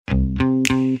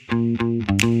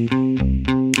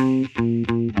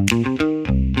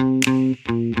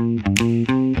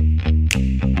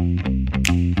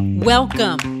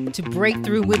Welcome to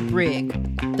Breakthrough with Brig,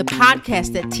 the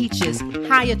podcast that teaches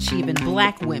high-achieving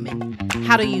Black women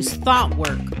how to use thought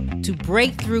work to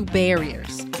break through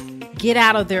barriers, get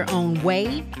out of their own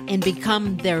way, and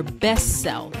become their best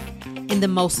self in the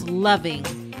most loving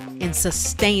and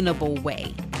sustainable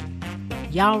way.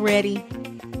 Y'all ready?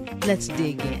 Let's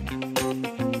dig in.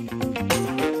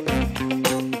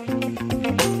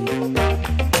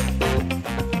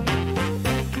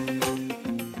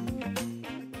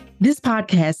 This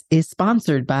podcast is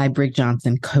sponsored by Brig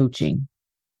Johnson Coaching.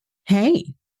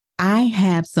 Hey, I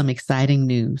have some exciting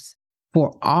news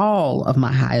for all of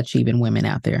my high-achieving women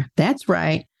out there. That's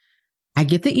right. I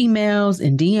get the emails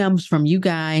and DMs from you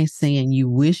guys saying you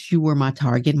wish you were my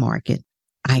target market.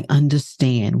 I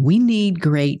understand. We need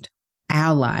great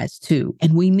allies too,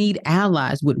 and we need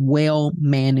allies with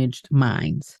well-managed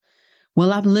minds.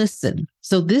 Well, I've listened.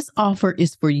 So this offer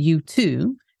is for you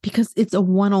too, because it's a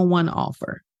one-on-one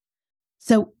offer.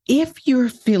 So if you're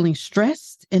feeling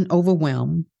stressed and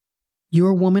overwhelmed, you're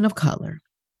a woman of color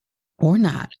or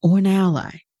not, or an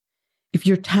ally. If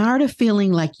you're tired of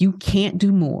feeling like you can't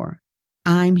do more,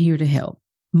 I'm here to help.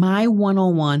 My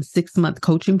one-on-one 6-month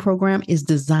coaching program is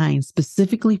designed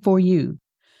specifically for you.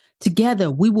 Together,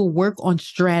 we will work on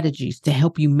strategies to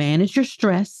help you manage your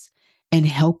stress and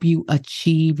help you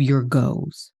achieve your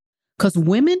goals. Because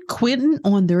women quitting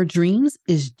on their dreams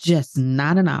is just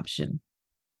not an option.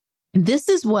 This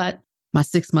is what my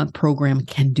 6-month program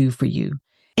can do for you.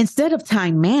 Instead of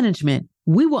time management,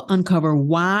 we will uncover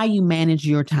why you manage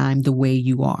your time the way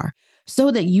you are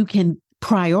so that you can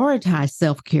prioritize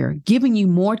self-care, giving you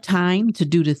more time to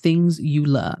do the things you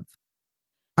love.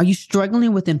 Are you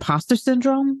struggling with imposter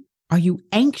syndrome? Are you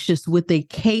anxious with a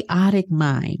chaotic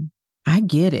mind? I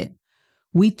get it.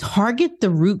 We target the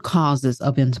root causes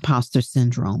of imposter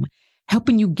syndrome,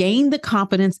 helping you gain the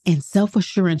confidence and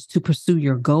self-assurance to pursue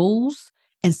your goals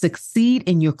and succeed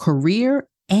in your career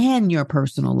and your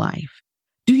personal life.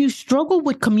 Do you struggle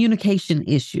with communication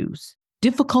issues,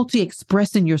 difficulty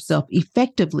expressing yourself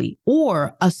effectively,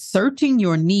 or asserting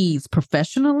your needs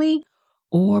professionally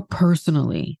or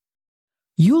personally?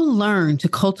 You'll learn to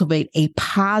cultivate a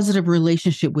positive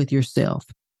relationship with yourself.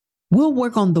 We'll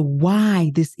work on the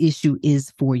why this issue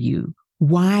is for you,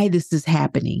 why this is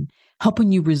happening,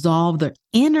 helping you resolve the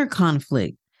inner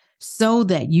conflict so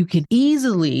that you can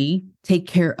easily take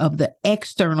care of the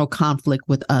external conflict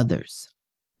with others.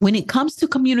 When it comes to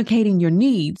communicating your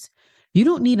needs, you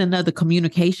don't need another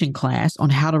communication class on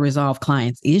how to resolve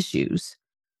clients' issues.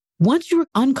 Once you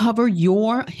uncover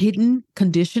your hidden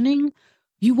conditioning,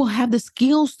 you will have the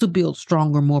skills to build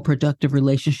stronger, more productive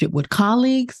relationship with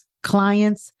colleagues,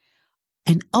 clients,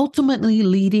 and ultimately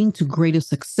leading to greater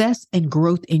success and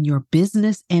growth in your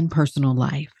business and personal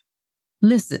life.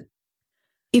 Listen,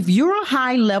 if you're a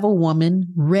high-level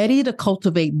woman ready to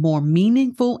cultivate more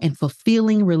meaningful and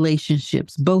fulfilling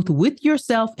relationships, both with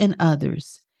yourself and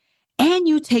others, and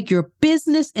you take your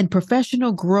business and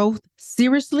professional growth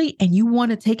seriously and you want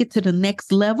to take it to the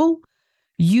next level,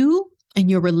 you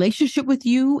and your relationship with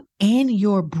you and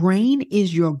your brain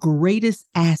is your greatest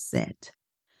asset.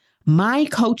 My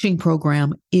coaching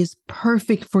program is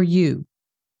perfect for you.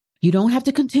 You don't have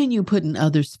to continue putting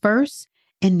others first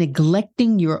and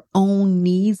neglecting your own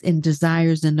needs and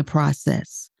desires in the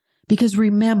process. Because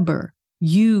remember,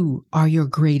 you are your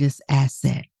greatest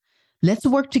asset. Let's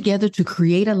work together to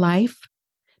create a life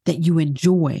that you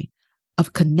enjoy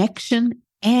of connection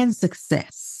and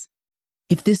success.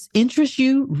 If this interests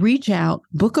you, reach out,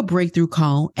 book a breakthrough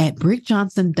call at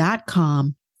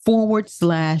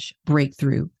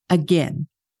brigjohnson.com/breakthrough. Again,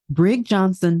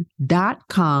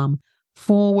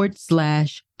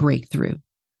 brigjohnson.com/breakthrough.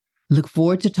 Look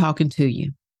forward to talking to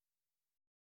you.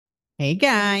 Hey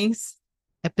guys,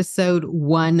 episode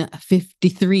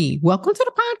 153. Welcome to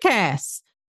the podcast.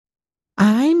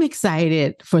 I'm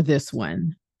excited for this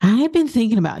one. I've been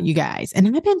thinking about you guys, and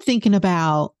I've been thinking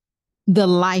about the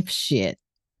life shit,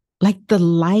 like the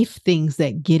life things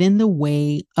that get in the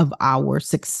way of our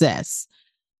success.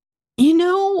 You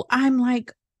know, I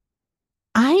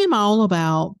am all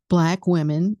about Black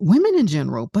women in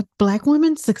general, but Black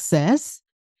women's success.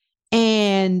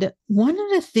 And one of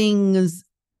the things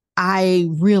I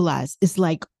realized is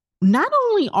not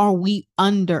only are we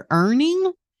under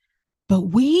earning, but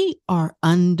we are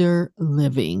under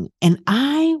living. And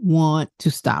I want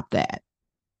to stop that.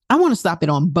 I want to stop it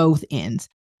on both ends.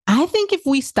 I think if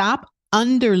we stop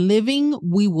under living,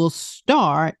 we will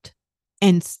start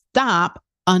and stop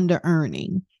under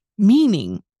earning.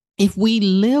 Meaning, if we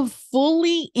live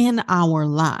fully in our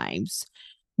lives,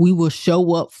 we will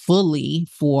show up fully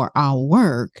for our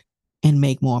work and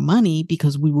make more money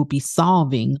because we will be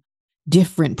solving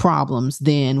different problems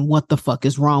than what the fuck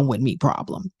is wrong with me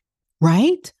problem,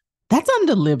 right? That's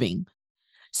under living.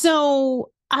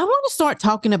 So I want to start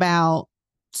talking about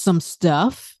some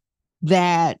stuff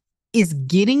that is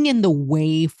getting in the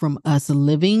way from us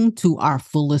living to our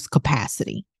fullest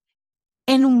capacity.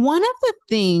 And one of the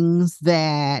things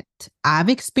that I've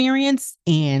experienced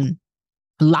and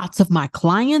lots of my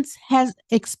clients has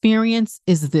experienced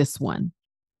is this one.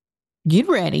 Get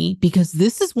ready, because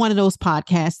this is one of those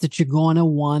podcasts that you're going to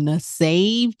want to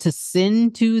save to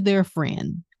send to their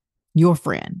friend, your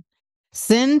friend.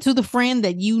 Send to the friend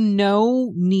that you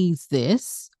know needs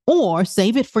this, or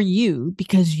save it for you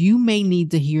because you may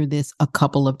need to hear this a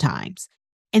couple of times.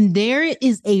 And there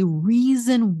is a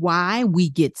reason why we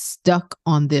get stuck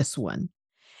on this one.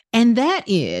 And that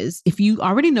is, if you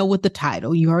already know what the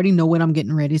title, you already know what I'm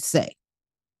getting ready to say.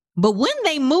 But when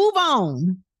they move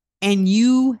on and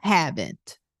you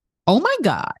haven't, oh my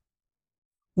God,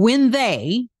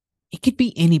 it could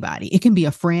be anybody. It can be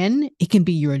a friend. It can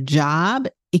be your job.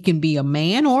 It can be a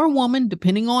man or a woman,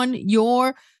 depending on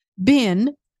your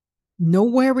bin. No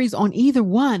worries on either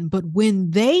one. But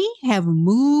when they have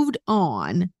moved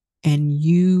on and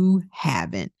you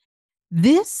haven't,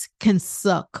 this can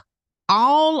suck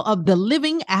all of the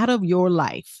living out of your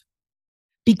life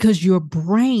because your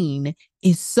brain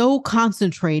is so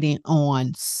concentrating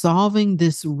on solving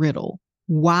this riddle.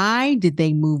 Why did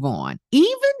they move on?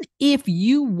 Even if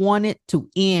you wanted to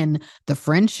end the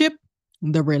friendship,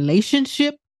 the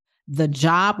relationship, the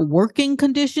job working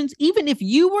conditions, even if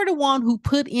you were the one who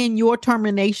put in your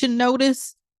termination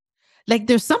notice, like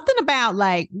there's something about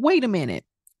like, wait a minute,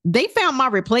 they found my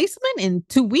replacement in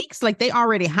 2 weeks, like they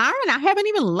already hired, I haven't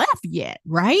even left yet,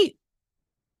 right?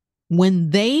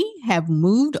 When they have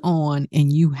moved on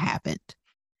and you haven't.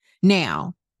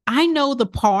 Now, I know the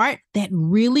part that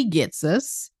really gets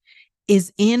us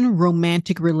is in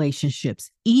romantic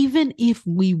relationships, even if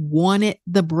we wanted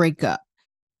the breakup.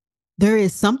 There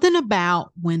is something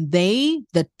about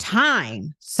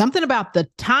something about the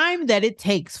time that it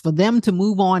takes for them to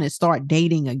move on and start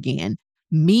dating again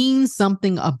means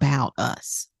something about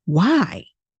us. Why?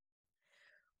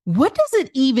 What does it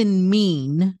even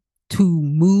mean to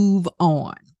move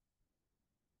on?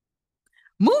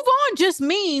 Move on just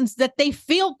means that they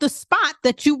filled the spot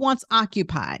that you once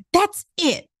occupied. That's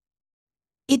it.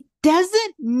 It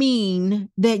doesn't mean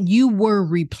that you were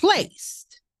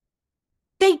replaced.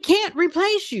 They can't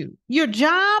replace you. Your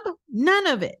job, none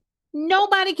of it.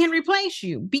 Nobody can replace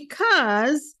you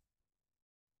because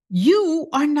you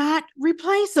are not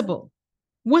replaceable.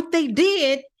 What they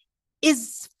did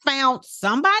is found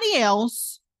somebody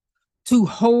else to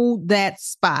hold that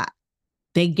spot.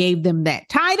 They gave them that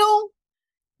title.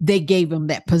 They gave them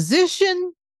that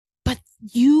position, but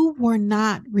you were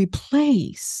not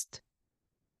replaced.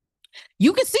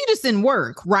 You can see this in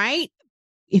work, right?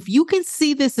 If you can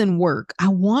see this in work, I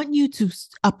want you to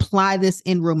apply this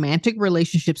in romantic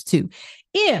relationships too.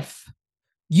 If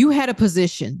you had a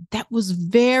position that was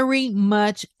very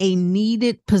much a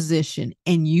needed position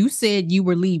and you said you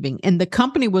were leaving and the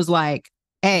company was like,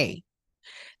 hey,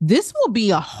 this will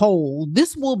be a hole.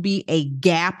 This will be a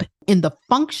gap in the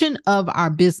function of our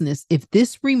business if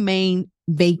this remains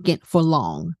vacant for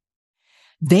long.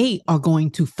 They are going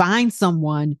to find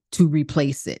someone to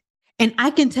replace it. And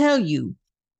I can tell you,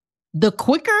 the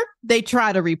quicker they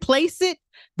try to replace it,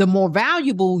 the more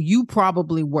valuable you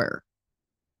probably were.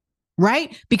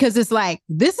 Right? Because it's like,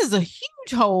 this is a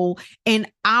huge hole and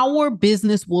our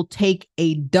business will take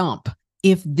a dump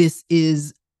if this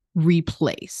is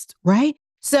replaced. Right?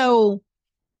 So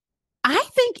I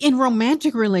think in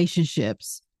romantic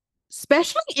relationships,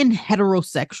 especially in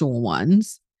heterosexual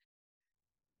ones,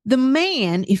 the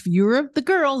man, if you're the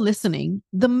girl listening,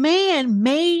 the man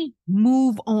may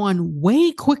move on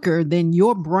way quicker than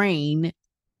your brain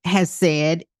has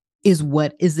said is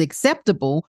what is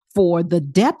acceptable for the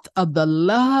depth of the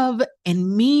love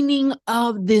and meaning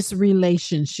of this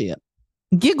relationship.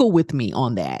 Giggle with me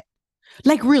on that.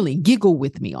 Like really giggle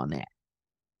with me on that.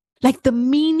 Like the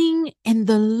meaning and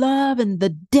the love and the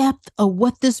depth of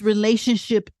what this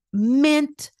relationship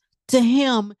meant to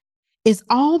him is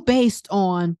all based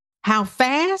on how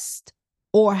fast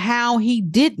or how he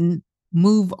didn't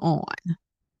move on.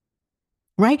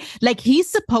 Right? Like he's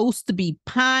supposed to be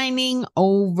pining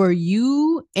over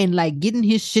you and like getting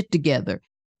his shit together.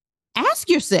 Ask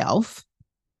yourself,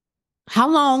 how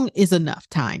long is enough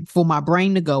time for my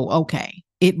brain to go, okay,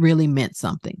 it really meant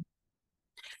something?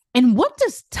 And what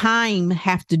does time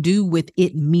have to do with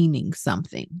it meaning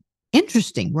something?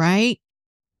 Interesting, right?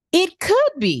 It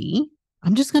could be,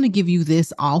 I'm just going to give you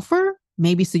this offer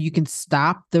Maybe so you can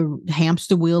stop the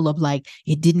hamster wheel of like,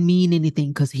 it didn't mean anything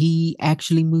because he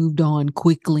actually moved on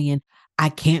quickly and I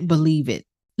can't believe it.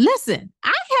 Listen,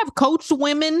 I have coached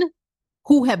women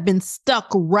who have been stuck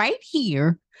right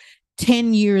here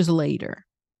 10 years later,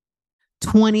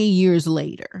 20 years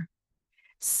later,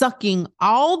 sucking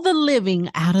all the living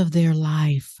out of their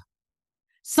life,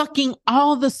 sucking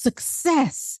all the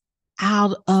success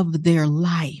out of their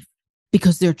life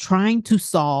because they're trying to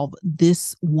solve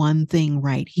this one thing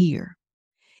right here.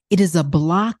 It is a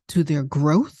block to their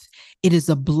growth. It is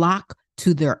a block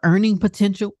to their earning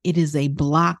potential. It is a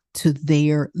block to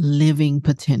their living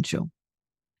potential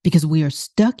because we are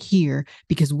stuck here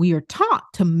because we are taught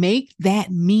to make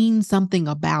that mean something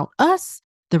about us,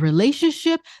 the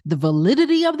relationship, the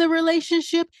validity of the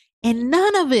relationship, and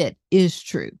none of it is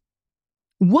true.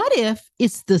 What if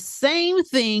it's the same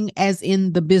thing as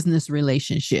in the business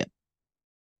relationship?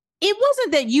 It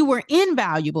wasn't that you were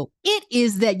invaluable. It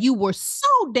is that you were so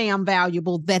damn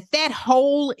valuable that that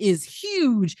hole is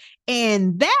huge.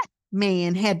 And that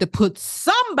man had to put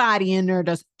somebody in there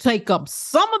to take up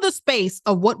some of the space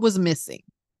of what was missing.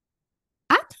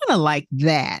 I kind of like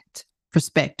that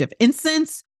perspective. And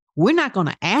since we're not going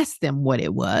to ask them what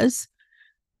it was,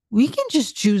 we can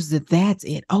just choose that that's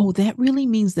it. Oh, that really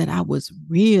means that I was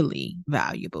really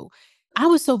valuable. I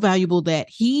was so valuable that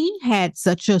he had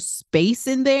such a space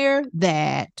in there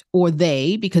that, or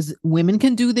they, because women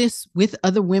can do this with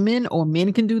other women or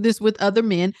men can do this with other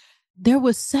men. There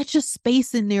was such a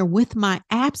space in there with my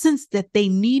absence that they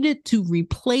needed to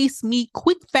replace me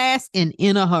quick, fast, and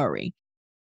in a hurry.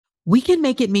 We can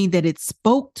make it mean that it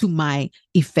spoke to my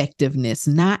effectiveness,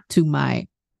 not to my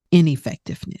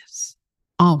ineffectiveness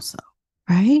also,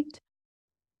 right?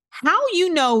 How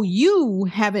you know you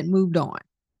haven't moved on?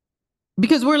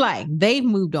 Because we're like, they've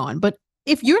moved on. But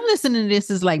if you're listening to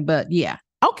this, is like, but yeah,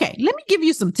 okay, let me give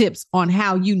you some tips on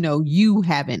how you know you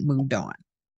haven't moved on.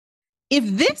 If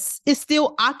this is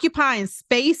still occupying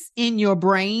space in your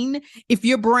brain, if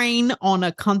your brain on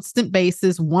a constant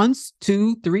basis, once,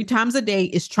 2, 3 times a day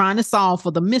is trying to solve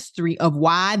for the mystery of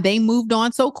why they moved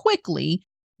on so quickly,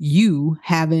 you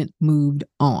haven't moved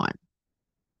on.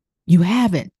 You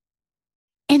haven't.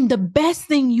 And the best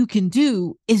thing you can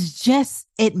do is just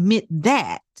admit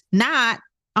that. Not,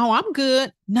 oh, I'm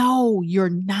good. No, you're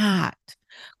not,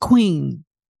 queen.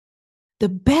 The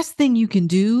best thing you can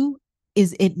do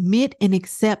is admit and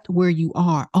accept where you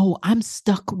are. Oh, I'm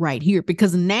stuck right here.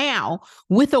 Because now,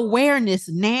 with awareness,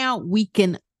 now we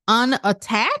can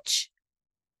unattach,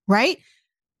 right?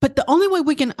 But the only way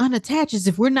we can unattach is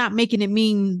if we're not making it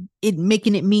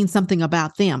mean something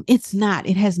about them. It's not.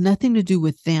 It has nothing to do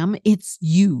with them. It's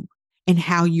you and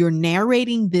how you're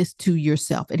narrating this to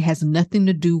yourself. It has nothing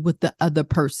to do with the other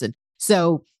person.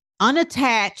 So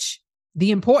unattach the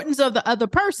importance of the other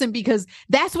person, because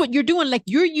that's what you're doing. Like,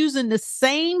 you're using the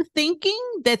same thinking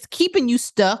that's keeping you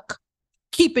stuck,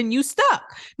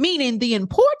 meaning the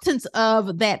importance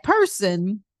of that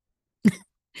person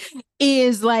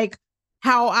is like,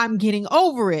 how I'm getting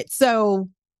over it. So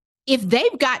if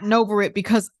they've gotten over it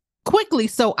because quickly,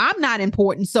 so I'm not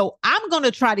important. So I'm going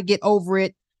to try to get over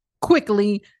it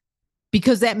quickly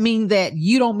because that means that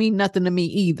you don't mean nothing to me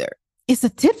either. It's a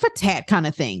tit for tat kind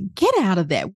of thing. Get out of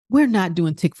that. We're not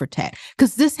doing tit for tat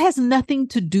because this has nothing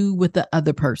to do with the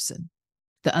other person,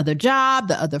 the other job,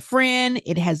 the other friend.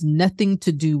 It has nothing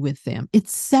to do with them.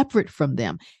 It's separate from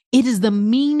them. It is the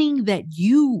meaning that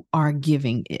you are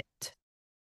giving it.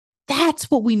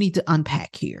 That's what we need to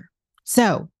unpack here.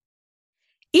 So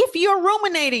if you're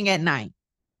ruminating at night,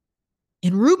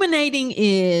 and ruminating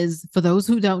is, for those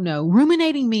who don't know,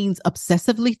 ruminating means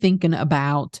obsessively thinking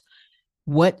about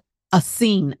what a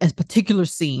scene, a particular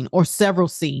scene or several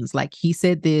scenes, like he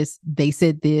said this, they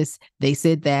said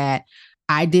that,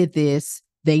 I did this,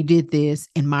 they did this,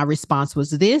 and my response was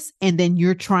this. And then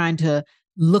you're trying to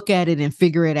look at it and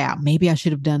figure it out. Maybe I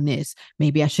should have done this.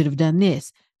 Maybe I should have done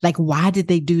this. Like, why did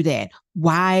they do that?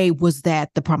 Why was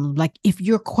that the problem? Like, if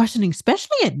you're questioning,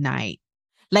 especially at night,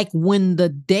 like when the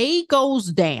day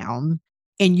goes down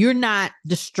and you're not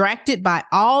distracted by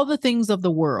all the things of the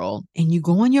world and you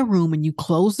go in your room and you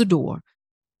close the door.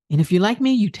 And if you're like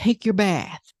me, you take your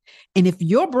bath. And if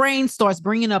your brain starts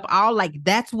bringing up all, like,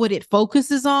 that's what it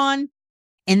focuses on.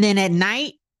 And then at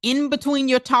night, in between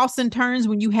your toss and turns,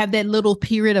 when you have that little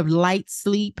period of light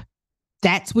sleep,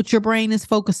 that's what your brain is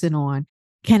focusing on.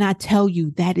 Can I tell you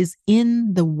that is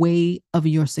in the way of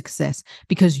your success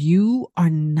because you are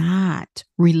not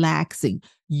relaxing.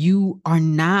 You are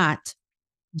not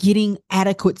getting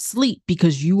adequate sleep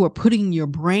because you are putting your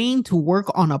brain to work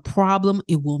on a problem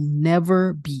it will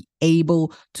never be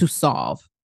able to solve.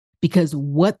 because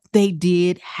what they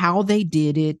did, how they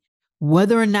did it,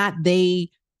 whether or not they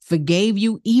forgave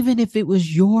you, even if it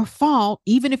was your fault,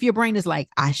 even if your brain is like,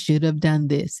 I should have done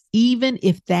this, even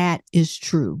if that is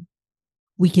true,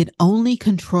 we can only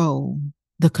control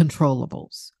the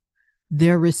controllables.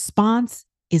 Their response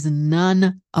is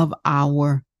none of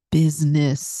our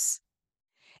business.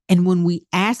 And when we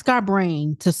ask our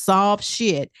brain to solve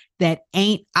shit that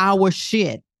ain't our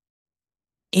shit,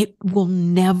 it will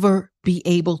never be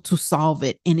able to solve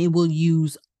it. And it will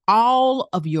use all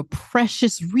of your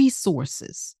precious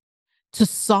resources to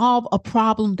solve a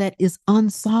problem that is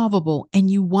unsolvable. And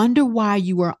you wonder why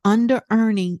you are under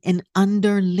earning and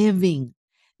under living.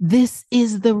 This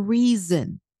is the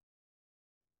reason.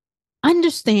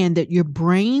 Understand that your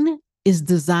brain is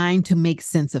designed to make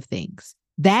sense of things.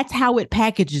 That's how it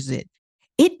packages it.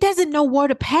 It doesn't know where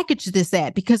to package this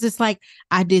at because it's like,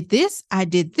 I did this.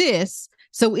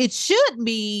 So it should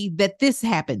be that this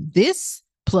happened. This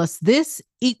plus this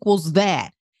equals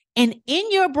that. And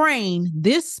in your brain,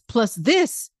 this plus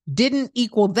this didn't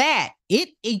equal that. It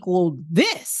equaled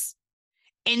this.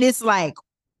 And it's like,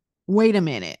 wait a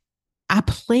minute. I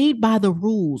played by the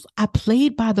rules. I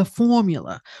played by the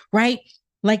formula, right?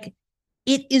 Like,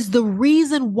 it is the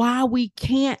reason why we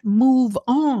can't move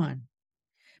on,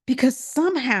 because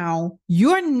somehow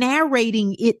you're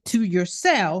narrating it to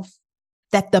yourself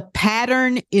that the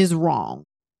pattern is wrong.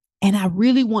 And I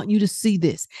really want you to see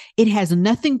this. It has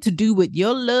nothing to do with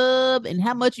your love and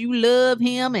how much you love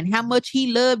him and how much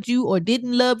he loved you or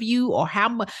didn't love you, or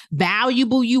how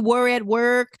valuable you were at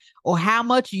work, or how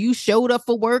much you showed up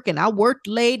for work and I worked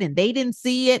late and they didn't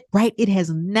see it, right? It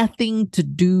has nothing to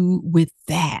do with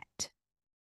that.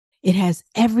 It has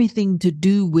everything to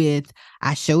do with,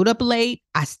 I showed up late,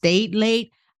 I stayed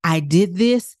late, I did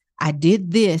this,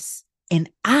 and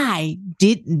I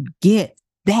didn't get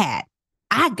that.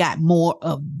 I got more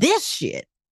of this shit.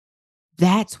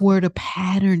 That's where the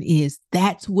pattern is.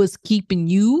 That's what's keeping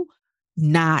you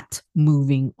not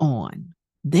moving on.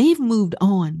 They've moved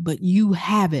on, but you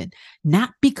haven't.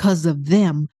 Not because of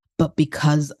them, but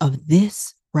because of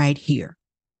this right here.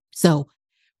 So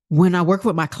when I work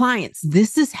with my clients,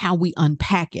 this is how we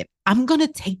unpack it. I'm going to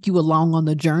take you along on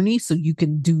the journey so you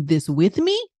can do this with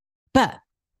me, but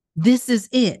this is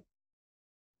it.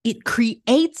 It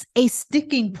creates a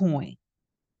sticking point.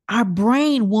 Our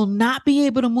brain will not be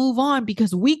able to move on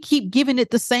because we keep giving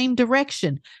it the same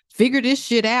direction. Figure this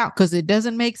shit out because it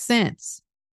doesn't make sense.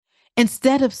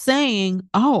 Instead of saying,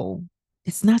 oh,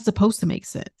 it's not supposed to make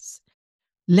sense.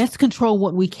 Let's control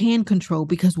what we can control,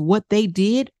 because what they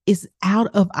did is out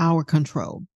of our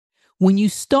control. When you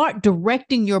start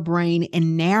directing your brain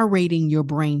and narrating your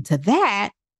brain to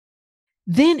that,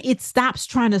 then it stops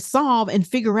trying to solve and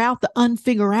figure out the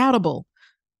unfigureoutable.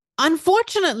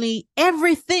 Unfortunately,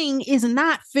 everything is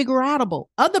not figureoutable.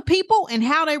 Other people and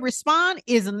how they respond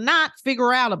is not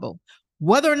figureoutable.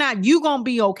 Whether or not you're going to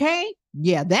be okay,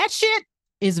 yeah, that shit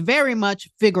is very much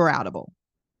figureoutable,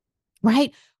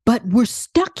 right? But we're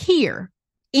stuck here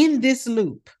in this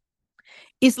loop.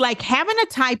 It's like having a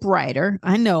typewriter.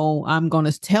 I know I'm going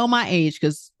to tell my age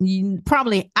because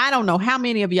I don't know how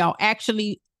many of y'all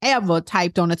actually ever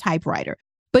typed on a typewriter.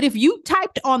 But if you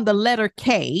typed on the letter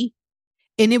K,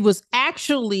 and it was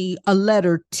actually a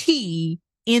letter T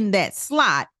in that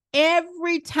slot,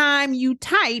 every time you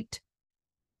typed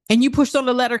and you pushed on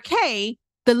the letter K,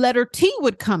 the letter T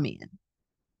would come in.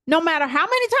 No matter how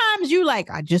many times you like,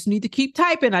 I just need to keep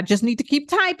typing.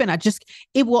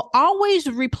 It will always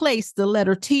replace the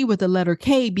letter T with the letter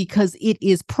K because it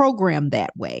is programmed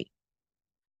that way.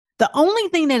 The only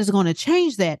thing that is going to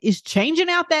change that is changing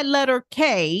out that letter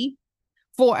K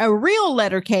for a real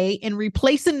letter K and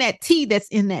replacing that T that's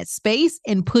in that space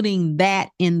and putting that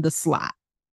in the slot.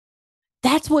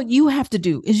 That's what you have to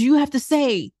do, is you have to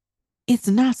say, it's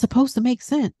not supposed to make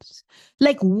sense.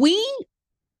 Like, we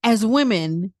as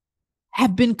women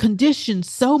have been conditioned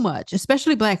so much,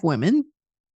 especially Black women,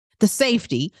 the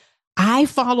safety. I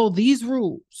follow these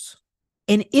rules.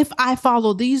 And if I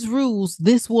follow these rules,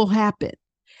 this will happen.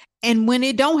 And when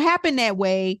it don't happen that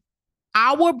way,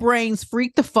 our brains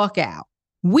freak the fuck out.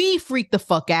 We freak the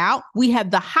fuck out. We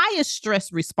have the highest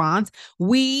stress response.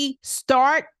 We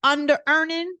start under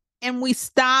earning and we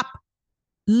stop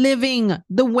living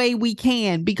the way we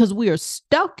can because we are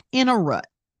stuck in a rut.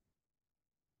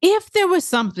 If there was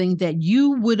something that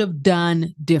you would have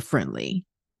done differently,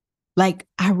 like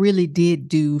I really did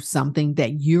do something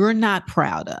that you're not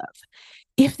proud of,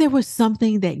 if there was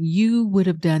something that you would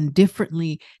have done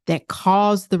differently that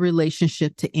caused the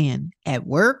relationship to end at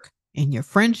work, in your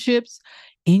friendships,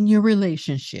 in your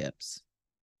relationships,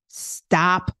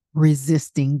 stop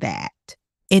resisting that.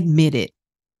 Admit it.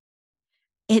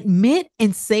 Admit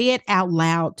and say it out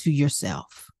loud to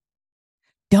yourself.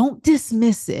 Don't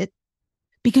dismiss it,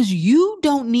 because you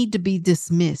don't need to be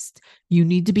dismissed. You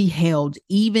need to be held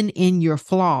even in your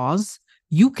flaws.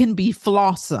 You can be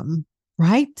flawsome,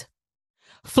 right?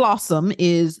 Flawsome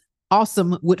is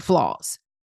awesome with flaws.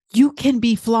 You can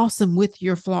be flawsome with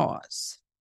your flaws.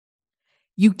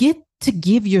 You get to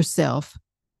give yourself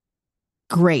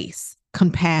grace,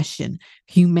 compassion,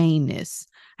 humaneness.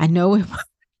 I know if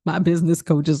my business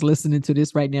coach is listening to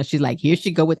this right now, she's like, here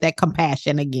she go with that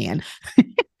compassion again.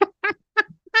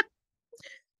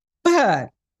 But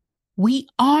we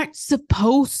aren't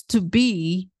supposed to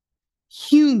be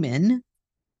human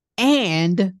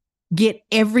and get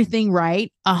everything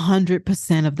right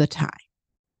 100% of the time.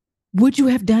 Would you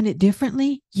have done it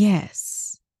differently?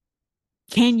 Yes.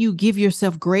 Can you give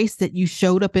yourself grace that you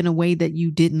showed up in a way that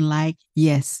you didn't like?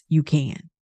 Yes, you can.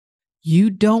 You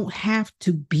don't have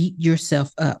to beat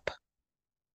yourself up.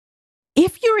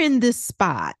 If you're in this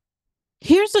spot,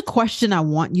 here's a question I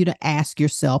want you to ask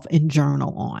yourself and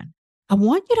journal on. I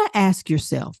want you to ask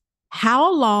yourself,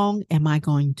 how long am I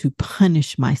going to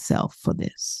punish myself for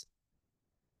this?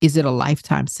 Is it a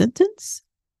lifetime sentence?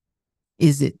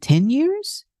 Is it 10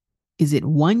 years? Is it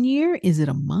 1 year? Is it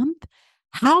a month?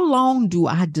 How long do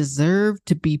I deserve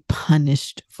to be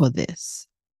punished for this?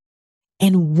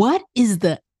 And what is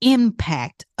the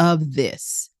impact of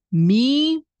this,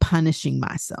 me punishing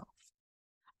myself?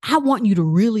 I want you to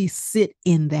really sit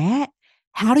in that.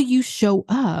 How do you show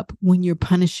up when you're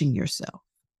punishing yourself?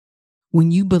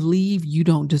 When you believe you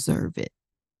don't deserve it?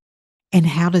 And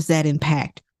how does that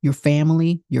impact your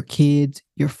family, your kids,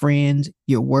 your friends,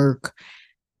 your work,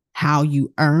 how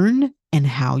you earn and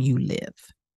how you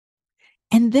live?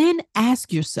 And then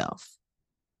ask yourself,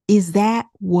 is that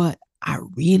what I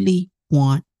really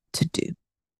want to do?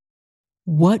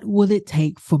 What will it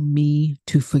take for me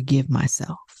to forgive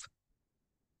myself?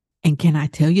 And can I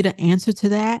tell you the answer to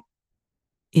that?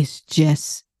 It's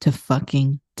just to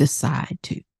fucking decide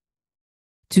to.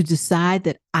 To decide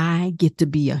that I get to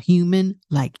be a human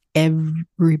like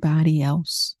everybody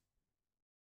else.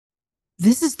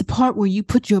 This is the part where you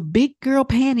put your big girl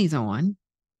panties on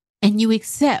and you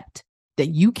accept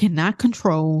that you cannot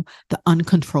control the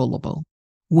uncontrollable.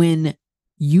 When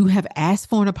you have asked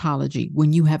for an apology,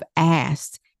 when you have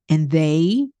asked and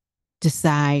they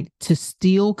decide to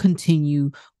still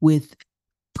continue with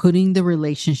putting the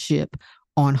relationship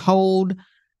on hold,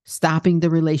 stopping the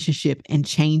relationship and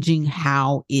changing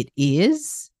how it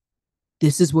is,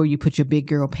 this is where you put your big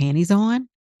girl panties on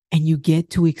and you get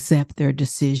to accept their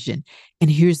decision. And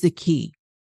here's the key.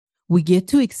 We get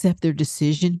to accept their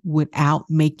decision without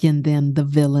making them the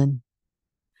villain.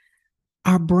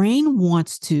 Our brain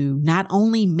wants to not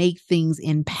only make things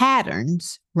in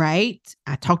patterns, right?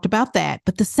 I talked about that.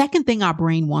 But the second thing our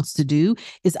brain wants to do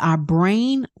is our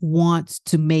brain wants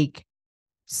to make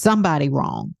somebody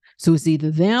wrong. So it's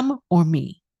either them or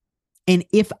me. And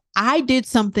if I did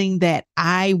something that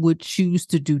I would choose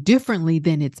to do differently,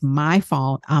 then it's my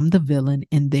fault. I'm the villain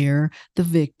and they're the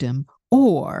victim.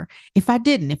 Or if I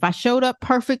didn't, if I showed up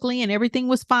perfectly and everything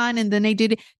was fine and then they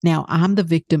did it, now I'm the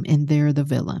victim and they're the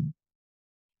villain.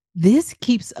 This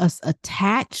keeps us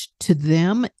attached to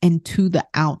them and to the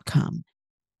outcome.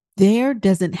 There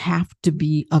doesn't have to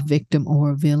be a victim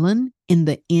or a villain in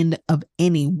the end of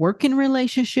any working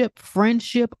relationship,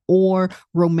 friendship, or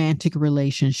romantic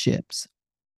relationships.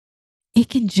 It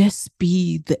can just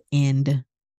be the end,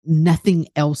 nothing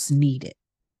else needed.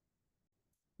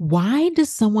 Why does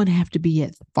someone have to be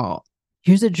at fault?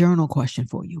 Here's a journal question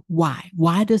for you. Why?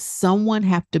 Why does someone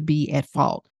have to be at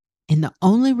fault? And the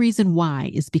only reason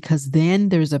why is because then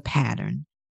there's a pattern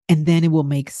and then it will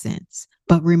make sense.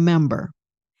 But remember,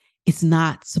 it's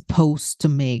not supposed to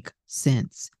make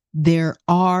sense. There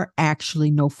are actually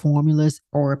no formulas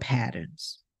or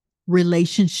patterns.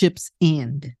 Relationships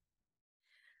end.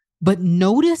 But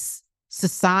notice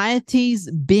society's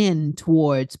bend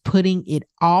towards putting it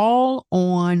all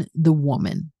on the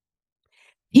woman.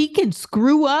 He can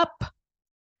screw up,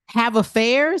 have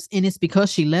affairs, and it's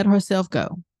because she let herself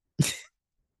go.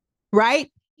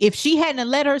 Right? If she hadn't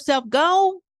let herself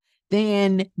go,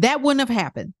 then that wouldn't have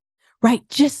happened. Right?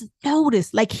 Just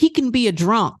notice, like he can be a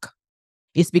drunk.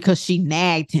 It's because she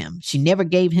nagged him. She never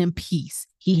gave him peace.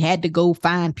 He had to go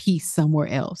find peace somewhere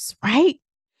else. Right?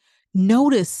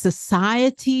 Notice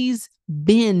society's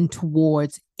bend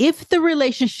towards if the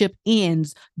relationship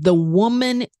ends, the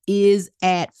woman is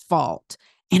at fault.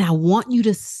 And I want you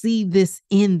to see this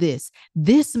in this.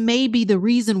 This may be the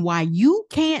reason why you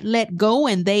can't let go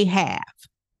and they have.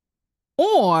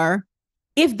 Or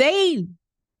if they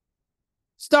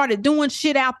started doing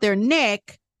shit out their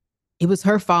neck It was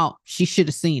her fault. She should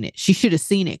have seen it. She should have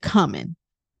seen it coming.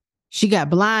 She got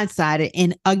blindsided.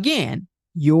 And again,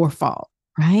 your fault,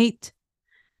 right?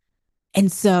 And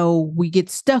so we get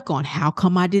stuck on how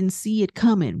come I didn't see it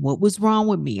coming? What was wrong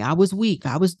with me? I was weak.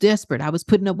 I was desperate. I was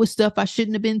putting up with stuff I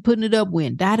shouldn't have been putting it up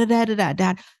with. Da, da, da, da, da,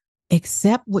 da.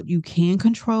 Accept what you can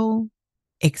control.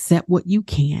 Accept what you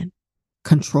can.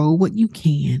 Control what you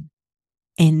can.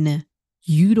 And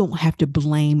you don't have to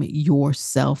blame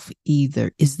yourself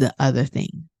either, is the other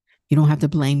thing. You don't have to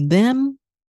blame them.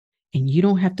 And you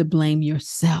don't have to blame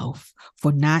yourself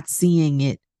for not seeing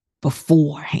it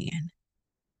beforehand.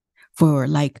 For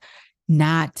like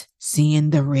not seeing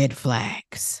the red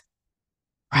flags,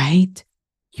 right?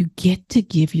 You get to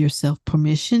give yourself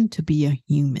permission to be a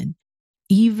human.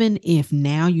 Even if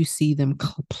now you see them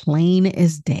plain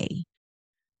as day,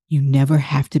 you never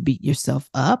have to beat yourself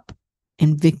up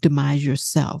and victimize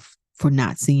yourself for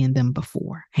not seeing them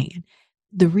beforehand.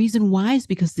 The reason why is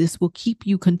because this will keep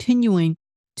you continuing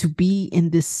to be in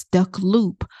this stuck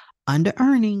loop, under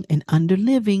earning and under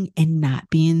living and not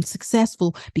being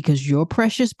successful because your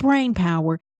precious brain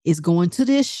power is going to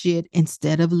this shit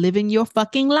instead of living your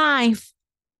fucking life.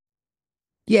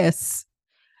 Yes.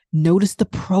 Notice the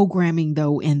programming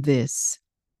though in this.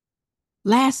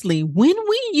 Lastly, when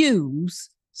we use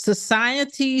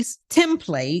society's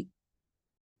template,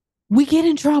 we get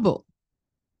in trouble.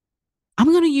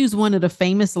 I'm going to use one of the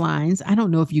famous lines. I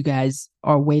don't know if you guys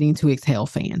are Waiting to Exhale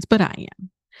fans, but I am.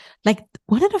 Like,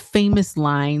 one of the famous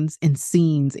lines and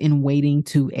scenes in Waiting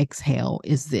to Exhale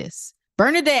is this.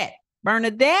 Bernadette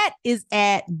is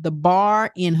at the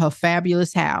bar in her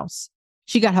fabulous house.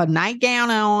 She got her nightgown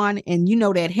on, and you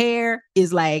know that hair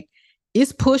is like,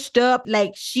 it's pushed up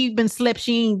like she been slept.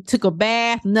 She ain't took a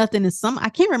bath, nothing. And I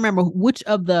can't remember which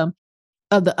of the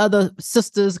other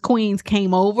sisters, queens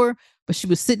came over, but she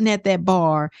was sitting at that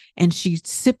bar and she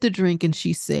sipped a drink and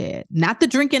she said, not the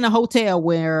drink in the hotel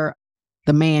where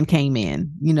the man came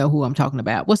in. You know who I'm talking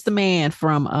about. What's the man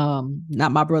from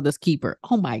Not My Brother's Keeper?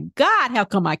 Oh my God, how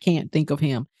come I can't think of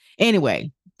him?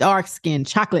 Anyway, dark-skinned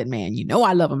chocolate man. You know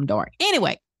I love him dark.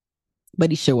 Anyway, but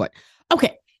he's short.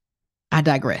 Okay, I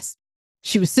digress.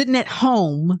 She was sitting at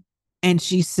home and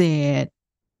she said,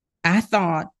 I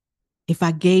thought if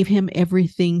I gave him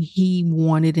everything he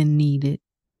wanted and needed,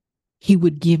 he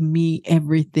would give me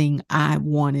everything I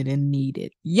wanted and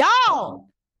needed. Y'all!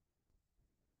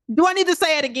 Do I need to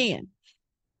say it again?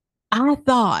 I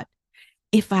thought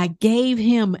if I gave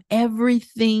him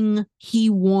everything he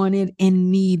wanted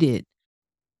and needed,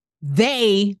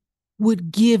 they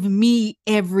would give me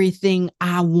everything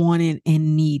I wanted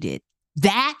and needed.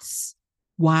 That's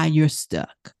why you're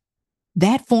stuck.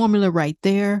 That formula right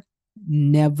there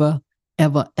never,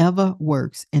 ever, ever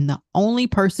works. And the only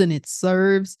person it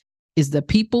serves is the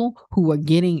people who are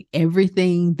getting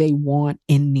everything they want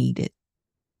and needed.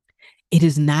 It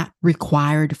is not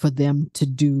required for them to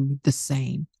do the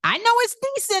same. I know it's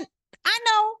decent.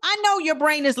 I know your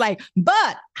brain is like,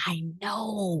 but I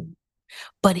know.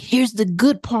 But here's the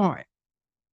good part.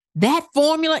 That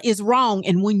formula is wrong.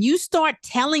 And when you start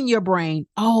telling your brain,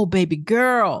 oh, baby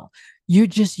girl, you're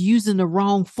just using the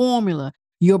wrong formula,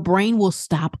 your brain will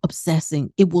stop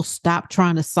obsessing. It will stop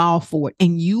trying to solve for it.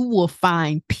 And you will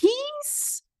find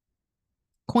peace.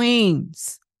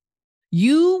 Queens,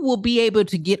 you will be able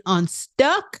to get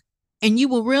unstuck and you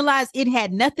will realize it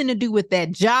had nothing to do with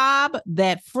that job,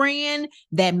 that friend,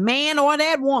 that man, or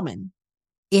that woman.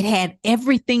 It had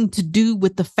everything to do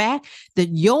with the fact that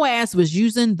your ass was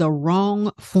using the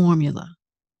wrong formula.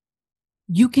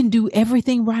 You can do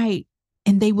everything right,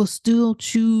 and they will still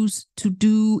choose to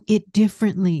do it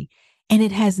differently. And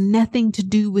it has nothing to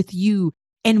do with you.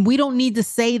 And we don't need to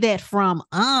say that from,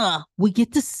 we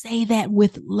get to say that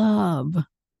with love.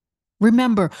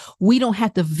 Remember, we don't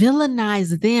have to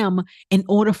villainize them in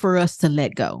order for us to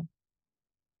let go.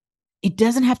 It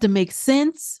doesn't have to make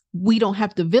sense. We don't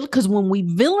have to because when we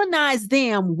villainize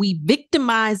them, we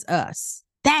victimize us.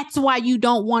 That's why you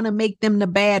don't want to make them the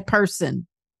bad person.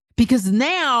 Because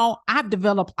now I've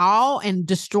developed all and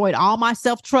destroyed all my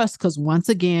self-trust because once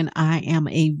again, I am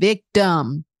a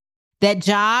victim. That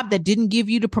job that didn't give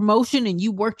you the promotion and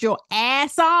you worked your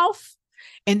ass off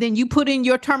and then you put in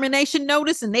your termination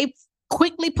notice and they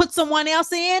quickly put someone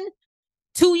else in.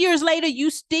 2 years later, you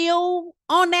still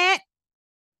on that.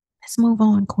 Let's move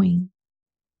on, queen.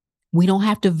 We don't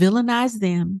have to villainize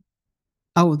them.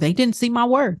 Oh, they didn't see my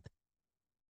worth.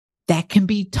 That can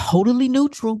be totally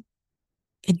neutral.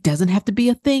 It doesn't have to be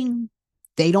a thing.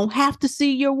 They don't have to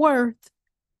see your worth.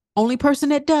 Only person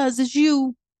that does is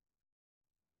you.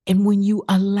 And when you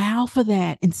allow for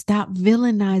that and stop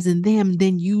villainizing them,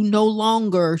 then you no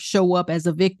longer show up as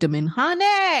a victim. And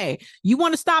honey, you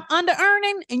want to stop under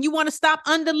earning and you want to stop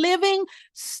under living?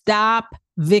 Stop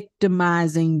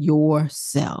victimizing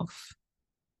yourself.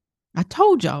 I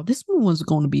told y'all this one was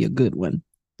going to be a good one.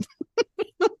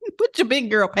 Put your big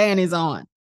girl panties on.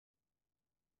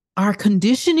 Our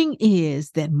conditioning is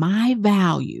that my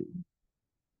value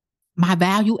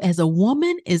as a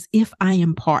woman is if I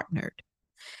am partnered.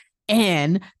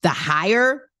 And the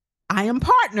higher I am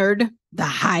partnered, the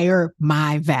higher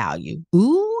my value.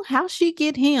 Ooh, how she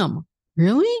get him?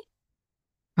 Really?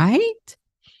 Right?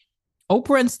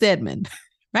 Oprah and Stedman,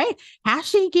 right? How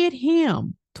she get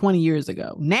him 20 years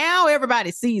ago? Now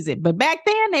everybody sees it. But back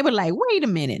then they were like, wait a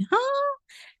minute, huh?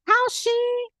 How she?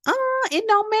 It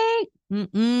don't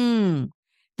make.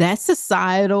 That's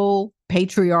societal,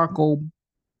 patriarchal,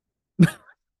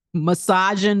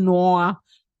 misogynoir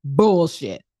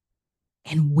bullshit.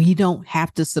 And we don't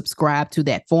have to subscribe to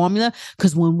that formula,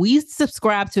 because when we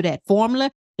subscribe to that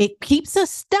formula, it keeps us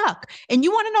stuck. And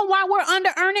you want to know why we're under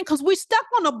earning? Because we're stuck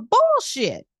on the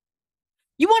bullshit.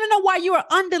 You want to know why you are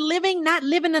under living, not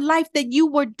living the life that you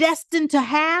were destined to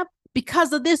have?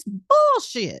 Because of this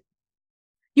bullshit.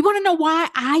 You want to know why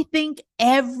I think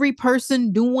every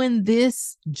person doing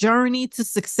this journey to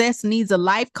success needs a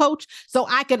life coach? So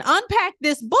I can unpack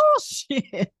this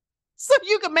bullshit. So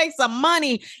you can make some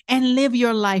money and live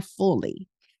your life fully.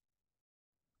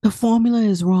 The formula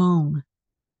is wrong.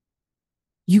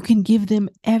 You can give them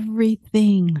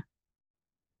everything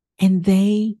and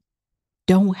they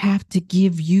don't have to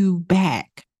give you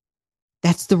back.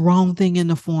 That's the wrong thing in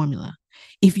the formula.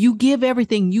 If you give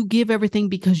everything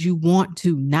because you want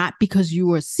to, not because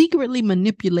you are secretly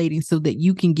manipulating so that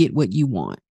you can get what you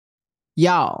want.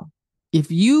 Y'all, if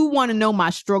you want to know my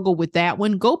struggle with that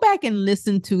one, go back and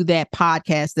listen to that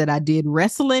podcast that I did,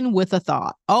 Wrestling with a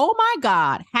Thought. Oh my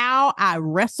God, how I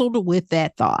wrestled with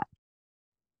that thought.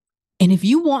 And if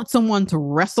you want someone to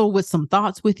wrestle with some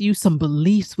thoughts with you, some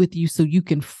beliefs with you, so you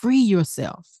can free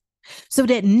yourself, so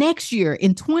that next year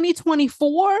in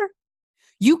 2024,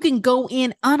 you can go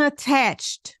in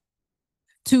unattached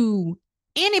to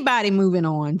anybody moving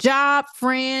on, job,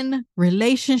 friend,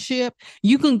 relationship.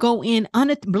 You can go in,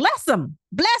 bless them,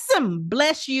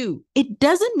 bless you. It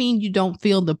doesn't mean you don't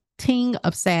feel the ting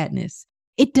of sadness.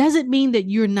 It doesn't mean that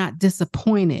you're not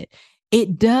disappointed.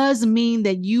 It does mean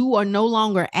that you are no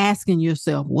longer asking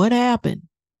yourself, what happened?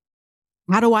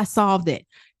 How do I solve that?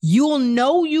 You'll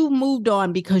know you've moved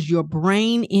on because your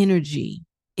brain energy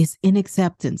is in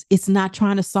acceptance. It's not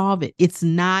trying to solve it. It's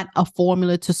not a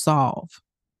formula to solve.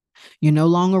 You're no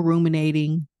longer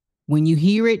ruminating. When you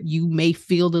hear it, you may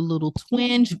feel the little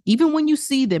twinge. Even when you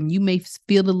see them, you may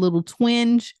feel the little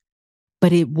twinge,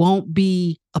 but it won't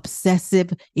be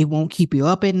obsessive. It won't keep you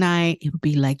up at night. It will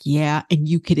be like, yeah, and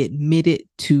you could admit it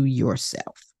to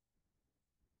yourself.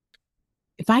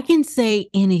 If I can say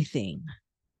anything,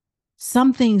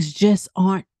 some things just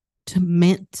aren't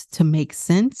meant to make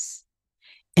sense.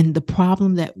 And the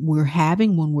problem that we're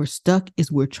having when we're stuck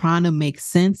is we're trying to make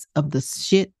sense of the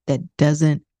shit that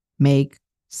doesn't make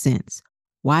sense.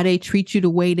 Why they treat you the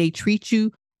way they treat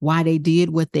you, why they did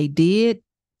what they did,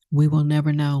 we will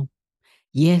never know.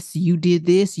 Yes, you did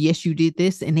this. Yes, you did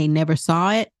this. And they never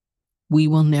saw it. We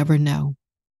will never know.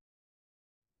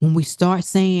 When we start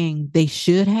saying they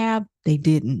should have, they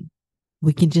didn't.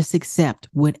 We can just accept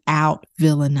without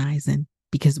villainizing.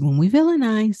 Because when we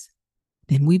villainize,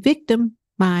 then we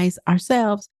victimize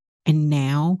ourselves. And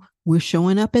now we're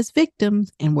showing up as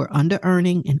victims and we're under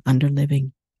earning and under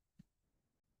living.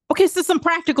 Okay, so some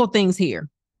practical things here.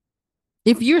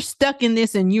 If you're stuck in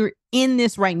this and you're in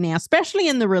this right now, especially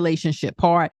in the relationship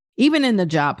part, even in the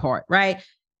job part, right?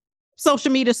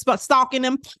 Social media stalking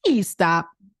them, please stop.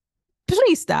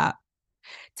 Please stop.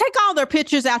 Take all their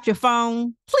pictures out your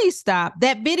phone. Please stop.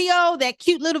 That video, that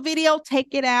cute little video,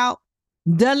 take it out.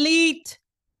 Delete.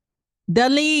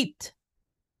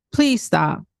 Please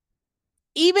stop.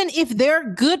 Even if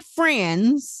they're good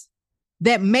friends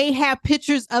that may have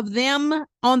pictures of them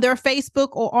on their Facebook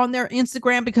or on their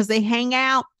Instagram because they hang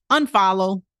out,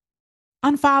 unfollow.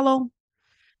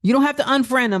 You don't have to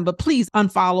unfriend them, but please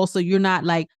unfollow so you're not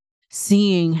like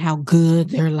seeing how good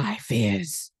their life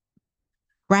is.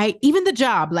 Right? Even the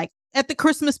job, like at the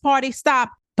Christmas party,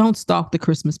 stop. Don't stalk the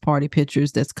Christmas party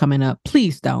pictures that's coming up.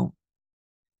 Please don't.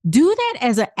 Do that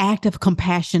as an act of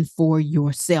compassion for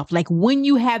yourself. Like when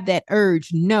you have that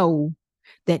urge, know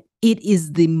that it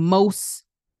is the most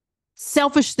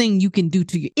selfish thing you can do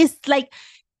to you. It's like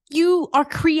you are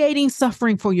creating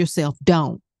suffering for yourself.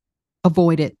 Don't.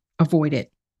 Avoid it.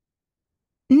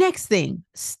 Next thing,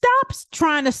 stop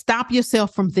trying to stop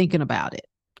yourself from thinking about it.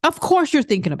 Of course you're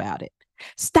thinking about it.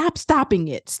 Stop stopping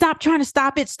it. Stop trying to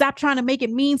stop it. Stop trying to make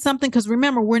it mean something. Because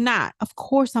remember, we're not. Of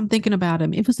course I'm thinking about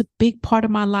him. It was a big part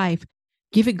of my life.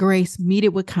 Give it grace. Meet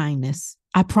it with kindness.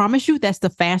 I promise you that's the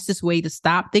fastest way to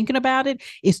stop thinking about it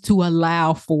is to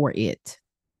allow for it.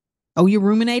 Oh, you're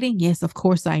ruminating? Yes, of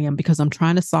course I am, because I'm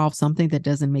trying to solve something that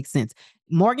doesn't make sense.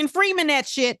 Morgan Freeman, that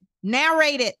shit.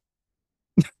 Narrate it.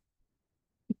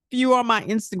 If you on my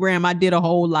Instagram, I did a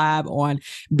whole live on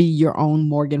Be Your Own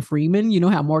Morgan Freeman. You know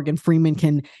how Morgan Freeman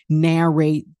can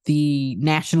narrate the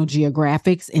National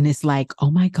Geographics, and it's like,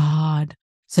 oh my God,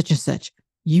 such and such.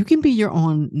 You can be your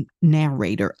own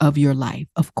narrator of your life.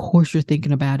 Of course, you're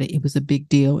thinking about it. It was a big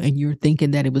deal, and you're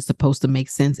thinking that it was supposed to make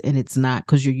sense, and it's not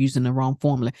because you're using the wrong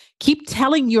formula. Keep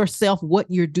telling yourself what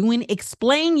you're doing.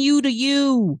 Explain you to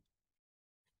you.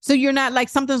 So you're not like,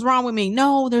 something's wrong with me.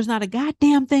 No, there's not a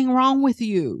goddamn thing wrong with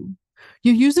you.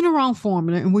 You're using the wrong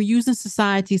formula, and we're using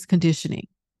society's conditioning,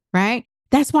 right?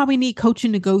 That's why we need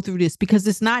coaching to go through this, because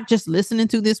it's not just listening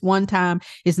to this one time.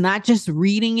 It's not just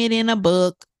reading it in a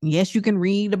book. Yes, you can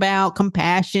read about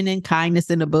compassion and kindness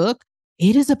in a book.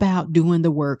 It is about doing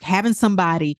the work, having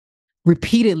somebody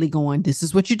repeatedly going, this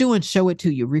is what you're doing, show it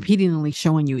to you, repeatedly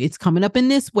showing you it's coming up in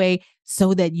this way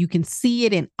so that you can see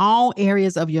it in all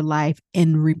areas of your life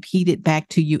and repeat it back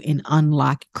to you and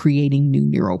unlock creating new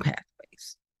neural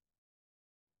pathways.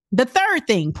 The third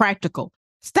thing, practical.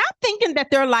 Stop thinking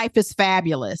that their life is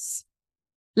fabulous.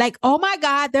 Like, oh my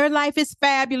God, their life is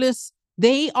fabulous.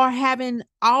 They are having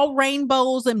all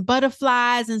rainbows and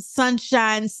butterflies and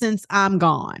sunshine since I'm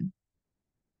gone.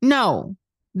 No,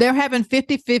 they're having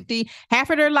 50-50. Half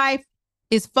of their life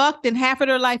is fucked and half of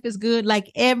their life is good,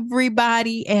 like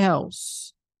everybody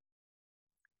else.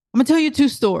 I'm going to tell you two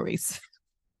stories.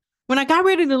 When I got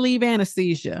ready to leave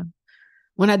anesthesia,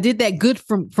 when I did that good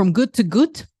from good to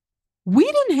good, we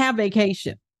didn't have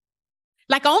vacation.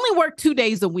 Like, I only worked 2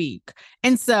 days a week.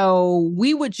 And so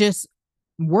we would just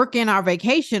work in our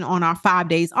vacation on our 5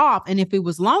 days off. And if it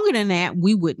was longer than that,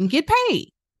 we wouldn't get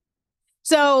paid.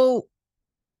 So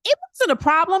it wasn't a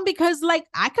problem because, like,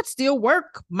 I could still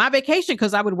work my vacation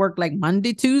because I would work like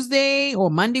Monday, Tuesday, or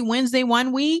Monday, Wednesday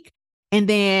 1 week, and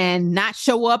then not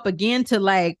show up again to,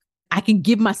 like, I can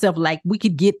give myself, like, we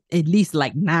could get at least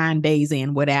like 9 days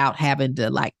in without having to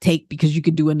like take, because you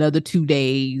could do another 2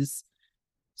 days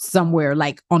somewhere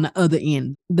like on the other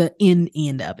end, the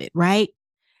end of it. Right.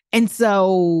 And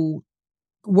so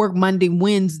work Monday,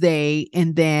 Wednesday,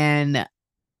 and then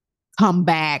come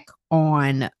back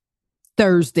on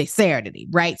Thursday, Saturday.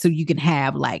 Right. So you can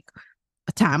have like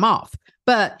a time off.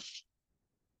 But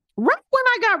right when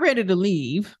I got ready to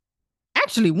leave,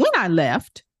 actually, when I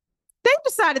left, they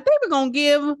decided they were going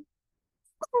to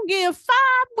give 5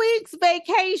 weeks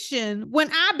vacation when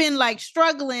I've been like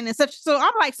struggling and such. So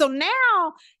I'm like, so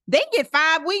now they get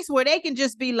 5 weeks where they can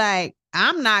just be like,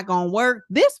 I'm not going to work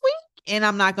this week and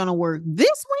I'm not going to work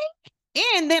this week.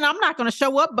 And then I'm not going to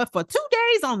show up, but for 2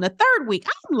 days on the third week.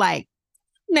 I'm like,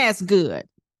 that's good.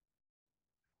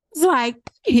 It's like,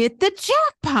 hit the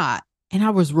jackpot. And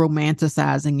I was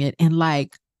romanticizing it and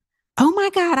like, oh my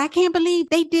God, I can't believe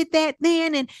they did that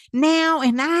then and now,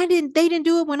 and they didn't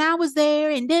do it when I was there,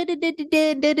 and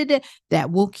that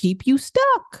will keep you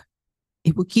stuck.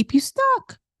 It will keep you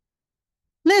stuck.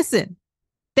 Listen,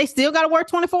 they still got to work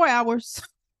 24 hours.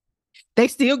 They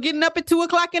still getting up at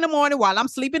 2:00 in the morning while I'm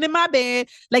sleeping in my bed.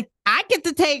 Like, I get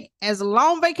to take as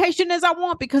long vacation as I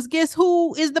want, because guess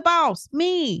who is the boss?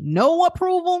 Me. No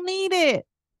approval needed.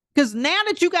 Because now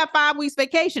that you got 5 weeks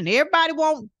vacation, everybody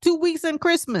want 2 weeks in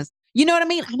Christmas. You know what I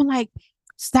mean? I'm like,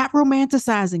 stop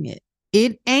romanticizing it.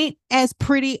 It ain't as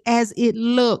pretty as it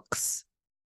looks.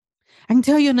 I can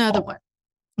tell you another one.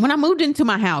 When I moved into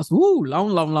my house,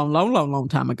 long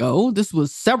time ago. This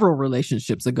was several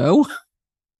relationships ago.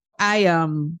 I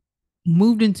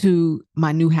moved into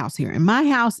my new house here, and my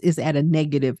house is at a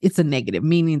negative. It's a negative,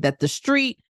 meaning that the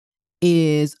street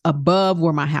is above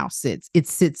where my house sits. It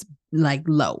sits like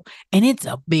low, and it's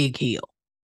a big hill.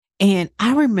 And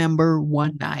I remember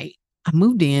one night I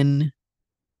moved in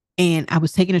and I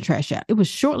was taking the trash out. It was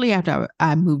shortly after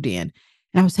I moved in,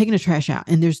 and I was taking the trash out,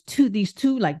 and there's these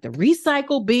two, like the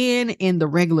recycle bin and the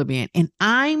regular bin. And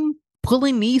I'm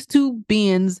pulling these two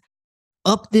bins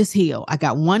up this hill. I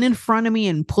got one in front of me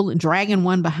and dragging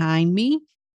one behind me.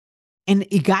 And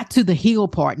it got to the hill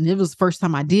part, and it was the first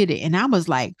time I did it. And I was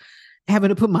like having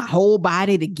to put my whole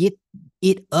body to get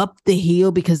it up the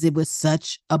hill because it was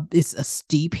it's a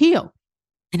steep hill.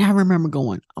 And I remember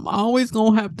going, I'm always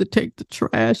going to have to take the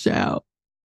trash out.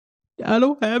 I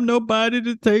don't have nobody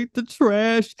to take the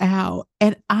trash out.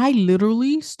 And I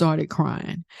literally started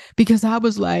crying because I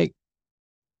was like,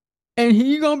 and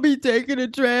he gonna be taking the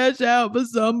trash out for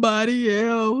somebody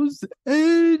else.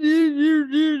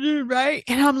 Right?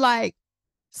 And I'm like,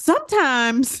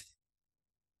 sometimes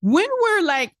when we're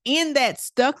like in that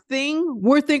stuck thing,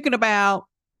 we're thinking about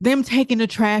them taking the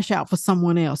trash out for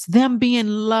someone else, them being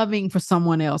loving for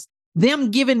someone else,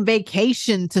 them giving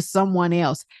vacation to someone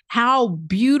else, how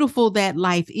beautiful that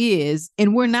life is.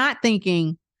 And we're not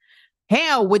thinking,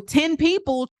 hell, with 10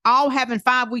 people all having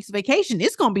 5 weeks of vacation,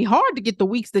 it's going to be hard to get the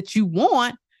weeks that you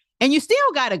want. And you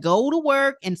still got to go to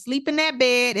work and sleep in that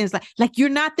bed. And it's like you're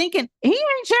not thinking, he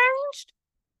ain't changed.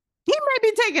 He may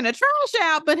be taking the trash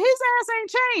out, but his ass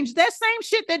ain't changed. That same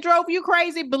shit that drove you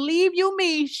crazy, believe you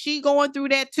me, she going through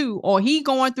that too, or he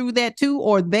going through that too,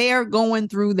 or they're going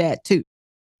through that too.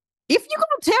 If you're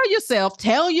going to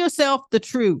tell yourself the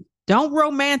truth. Don't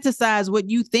romanticize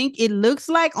what you think it looks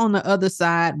like on the other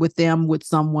side with them, with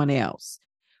someone else.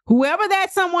 Whoever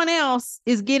that someone else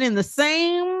is getting the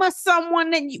same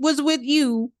someone that was with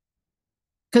you,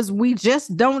 because we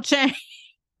just don't change.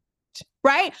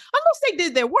 Right? Unless they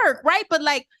did their work, right? But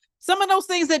like some of those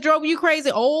things that drove you crazy,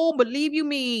 oh, believe you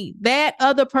me, that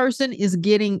other person is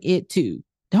getting it too.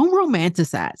 Don't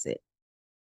romanticize it.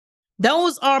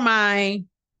 Those are my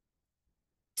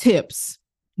tips,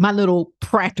 my little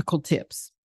practical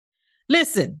tips.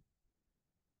 Listen,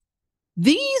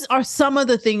 these are some of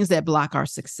the things that block our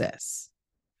success.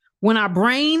 When our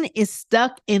brain is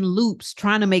stuck in loops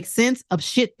trying to make sense of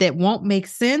shit that won't make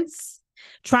sense,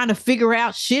 trying to figure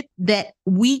out shit that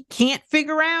we can't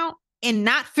figure out and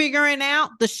not figuring out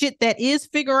the shit that is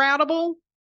figure outable.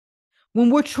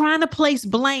 When we're trying to place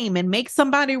blame and make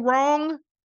somebody wrong,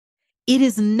 it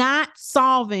is not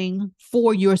solving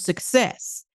for your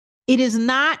success. It is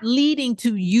not leading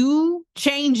to you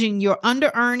changing your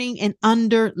under-earning and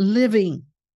under-living.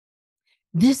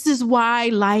 This is why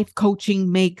life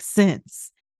coaching makes sense.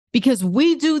 Because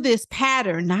we do this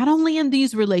pattern, not only in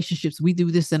these relationships, we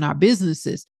do this in our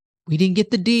businesses. We didn't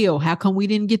get the deal. How come we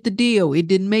didn't get the deal? It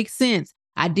didn't make sense.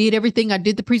 I did everything. I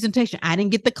did the presentation. I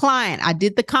didn't get the client. I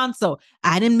did the consult.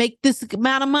 I didn't make this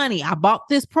amount of money. I bought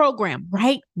this program,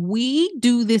 right? We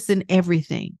do this in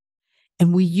everything.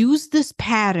 And we use this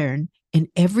pattern in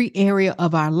every area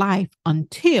of our life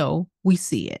until we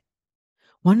see it.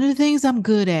 One of the things I'm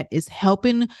good at is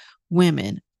helping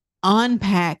women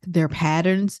unpack their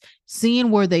patterns, seeing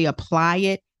where they apply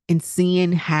it and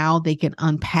seeing how they can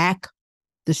unpack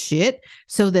the shit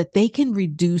so that they can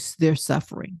reduce their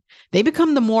suffering. They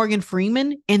become the Morgan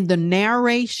Freeman and the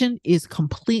narration is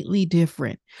completely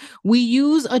different. We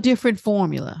use a different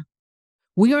formula.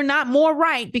 We are not more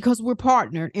right because we're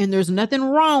partnered and there's nothing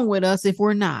wrong with us if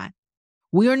we're not.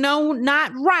 We are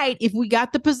not right if we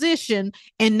got the position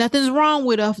and nothing's wrong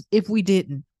with us if we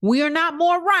didn't. We are not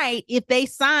more right if they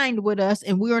signed with us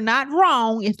and we are not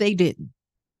wrong if they didn't.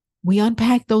 We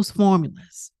unpack those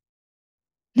formulas.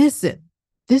 Listen,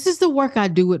 this is the work I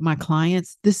do with my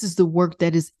clients. This is the work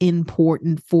that is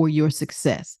important for your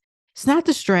success. It's not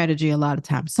the strategy a lot of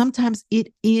times. Sometimes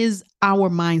it is our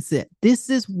mindset. This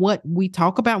is what we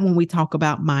talk about when we talk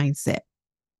about mindset.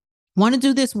 Want to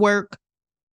do this work?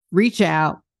 Reach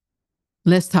out.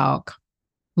 Let's talk.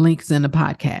 Links in the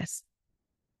podcast.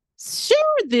 Share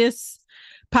this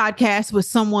podcast with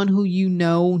someone who you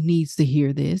know needs to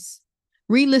hear this.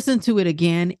 Re-listen to it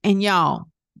again. And y'all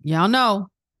know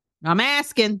I'm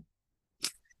asking.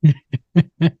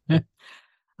 I'm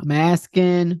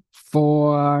asking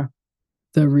for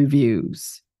the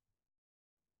reviews.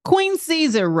 Queen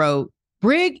Caesar wrote,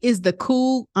 Brig is the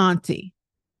cool auntie.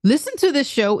 Listen to this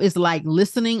show is like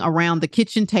listening around the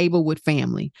kitchen table with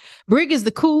family. Brig is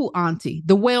the cool auntie,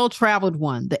 the well-traveled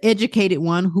one, the educated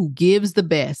one who gives the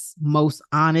best, most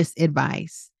honest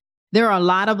advice. There are a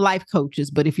lot of life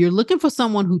coaches, but if you're looking for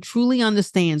someone who truly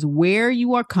understands where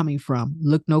you are coming from,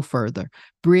 look no further.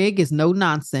 Brig is no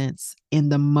nonsense in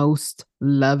the most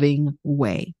loving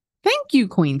way. Thank you,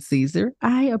 Queen Caesar.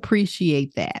 I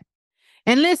appreciate that.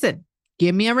 And listen,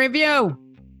 give me a review.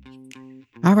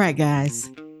 All right, guys.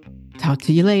 Talk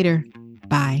to you later.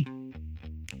 Bye.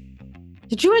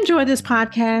 Did you enjoy this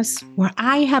podcast where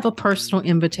I have a personal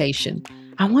invitation?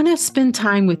 I want to spend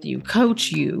time with you,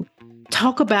 coach you,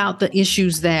 talk about the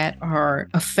issues that are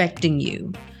affecting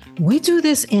you. We do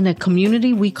this in a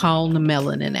community we call the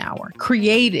Melanin Hour,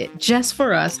 created just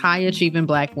for us high-achieving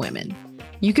Black women.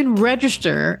 You can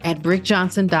register at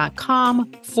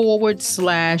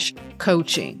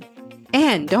brigjohnson.com/coaching.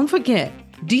 And don't forget,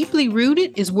 Deeply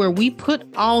Rooted is where we put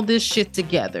all this shit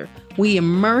together. We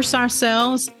immerse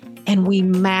ourselves and we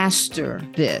master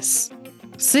this.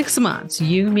 6 months,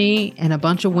 you, me, and a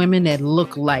bunch of women that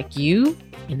look like you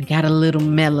and got a little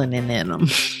melanin in them.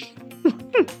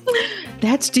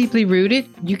 That's Deeply Rooted.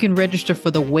 You can register for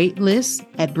the wait list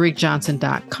at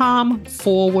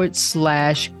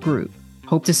brigjohnson.com/group.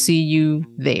 Hope to see you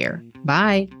there.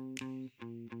 Bye.